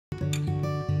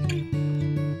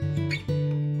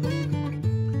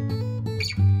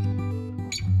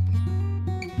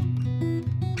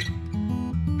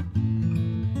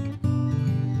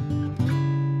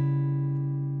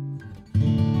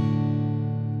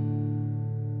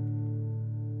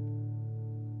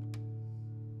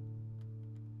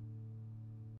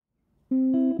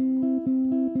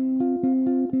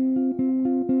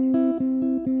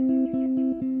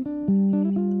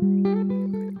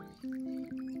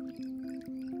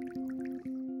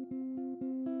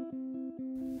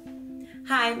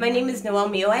Hi, my name is Noelle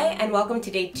Meaway and welcome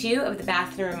to day 2 of the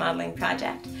bathroom remodeling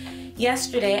project.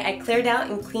 Yesterday I cleared out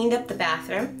and cleaned up the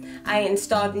bathroom. I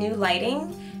installed new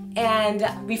lighting and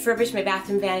refurbished my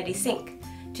bathroom vanity sink.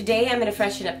 Today I'm going to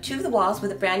freshen up 2 of the walls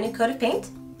with a brand new coat of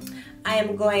paint. I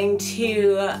am going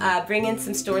to bring in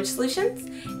some storage solutions,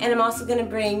 and I'm also going to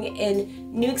bring in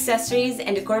new accessories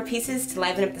and decor pieces to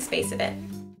liven up the space a bit.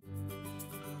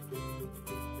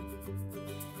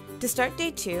 To start day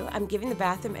 2, I'm giving the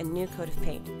bathroom a new coat of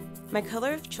paint. My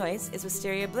color of choice is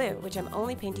Wisteria Blue, which I'm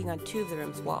only painting on 2 of the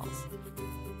room's walls.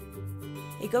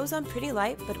 It goes on pretty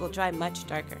light, but it will dry much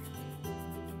darker.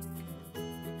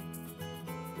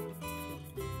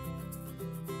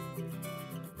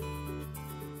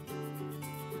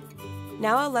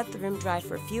 Now I'll let the room dry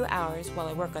for a few hours while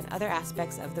I work on other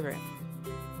aspects of the room.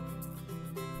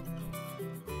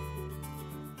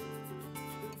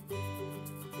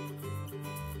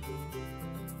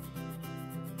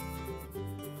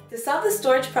 To solve the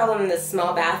storage problem in this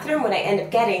small bathroom, what I ended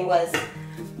up getting was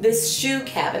this shoe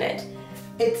cabinet.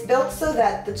 It's built so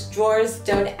that the drawers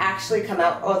don't actually come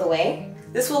out all the way.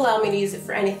 This will allow me to use it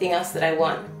for anything else that I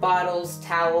want. Bottles,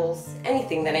 towels,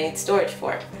 anything that I need storage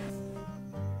for.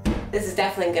 This is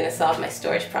definitely going to solve my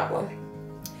storage problem.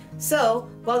 So,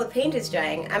 while the paint is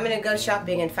drying, I'm going to go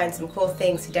shopping and find some cool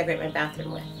things to decorate my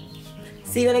bathroom with.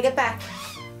 See you when I get back.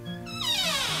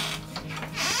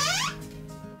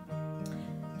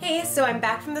 Hey, so I'm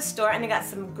back from the store and I got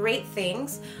some great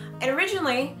things. And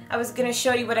originally, I was going to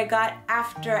show you what I got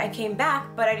after I came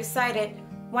back, but I decided,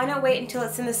 why not wait until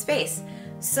it's in the space?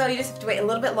 So you just have to wait a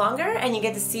little bit longer and you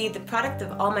get to see the product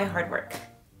of all my hard work.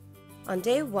 On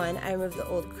day 1, I removed the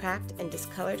old cracked and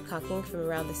discolored caulking from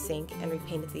around the sink and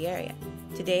repainted the area.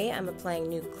 Today, I'm applying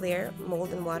new clear,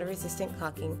 mold and water resistant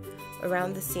caulking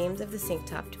around the seams of the sink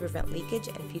top to prevent leakage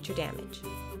and future damage.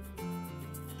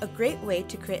 A great way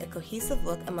to create a cohesive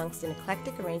look amongst an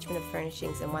eclectic arrangement of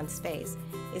furnishings in one space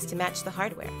is to match the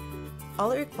hardware.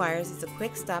 All it requires is a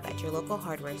quick stop at your local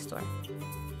hardware store.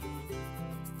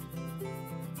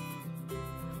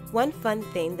 One fun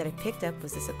thing that I picked up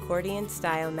was this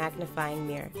accordion-style magnifying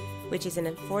mirror, which is an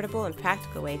affordable and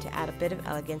practical way to add a bit of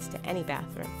elegance to any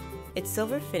bathroom. Its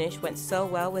silver finish went so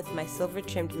well with my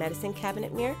silver-trimmed medicine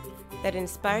cabinet mirror that it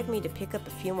inspired me to pick up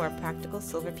a few more practical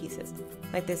silver pieces,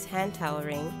 like this hand towel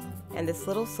ring and this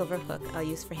little silver hook I'll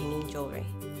use for hanging jewelry.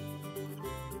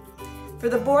 For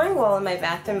the boring wall in my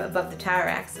bathroom above the towel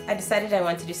racks, I decided I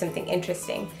wanted to do something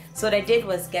interesting. So what I did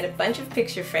was get a bunch of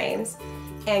picture frames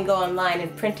and go online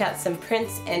and print out some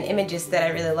prints and images that I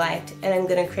really liked, and I'm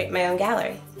going to create my own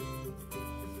gallery.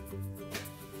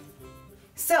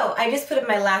 So I just put up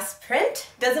my last print.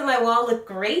 Doesn't my wall look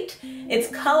great? It's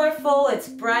colorful, it's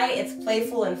bright, it's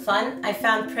playful and fun. I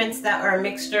found prints that are a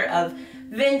mixture of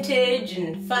vintage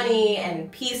and funny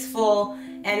and peaceful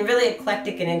and really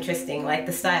eclectic and interesting, like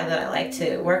the style that I like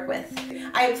to work with.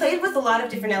 I played with a lot of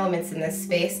different elements in this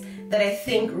space that I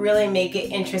think really make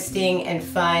it interesting and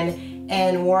fun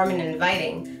and warm and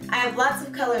inviting. I have lots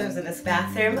of colors in this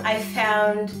bathroom. I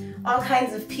found all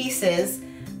kinds of pieces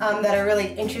that are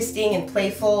really interesting and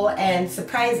playful and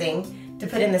surprising to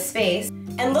put in the space.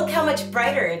 And look how much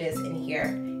brighter it is in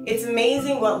here. It's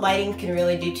amazing what lighting can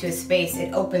really do to a space.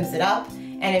 It opens it up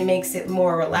and it makes it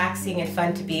more relaxing and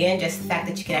fun to be in, just the fact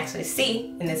that you can actually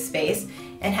see in this space,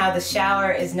 and how the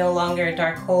shower is no longer a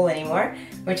dark hole anymore,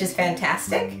 which is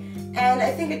fantastic. And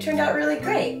I think it turned out really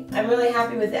great. I'm really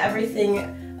happy with everything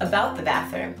about the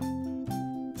bathroom.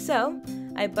 So,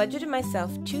 I budgeted myself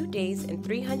 2 days and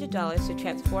 $300 to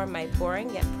transform my boring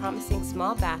yet promising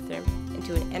small bathroom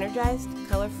into an energized,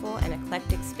 colorful, and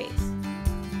eclectic space.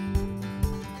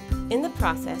 In the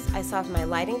process, I solved my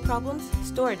lighting problems,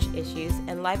 storage issues,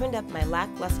 and livened up my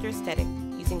lackluster aesthetic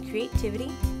using creativity,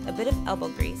 a bit of elbow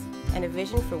grease, and a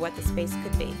vision for what the space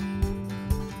could be.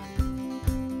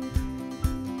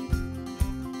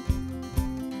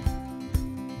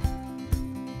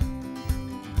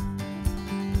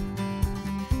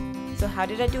 So how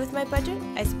did I do with my budget?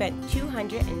 I spent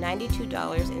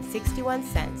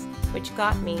 $292.61, which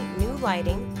got me new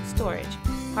lighting, storage,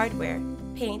 hardware,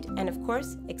 paint, and of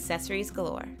course, accessories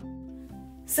galore.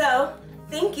 So,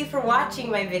 thank you for watching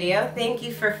my video. Thank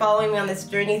you for following me on this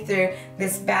journey through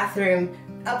this bathroom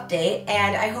update,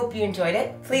 and I hope you enjoyed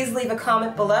it. Please leave a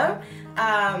comment below.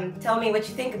 Tell me what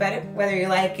you think about it, whether you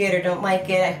like it or don't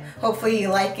like it. Hopefully you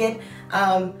like it.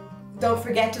 Don't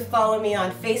forget to follow me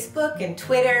on Facebook and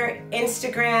Twitter,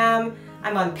 Instagram.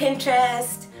 I'm on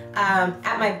Pinterest,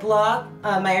 at my blog,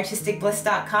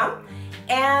 myartisticbliss.com.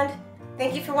 And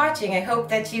thank you for watching. I hope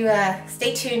that you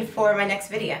stay tuned for my next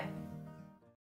video.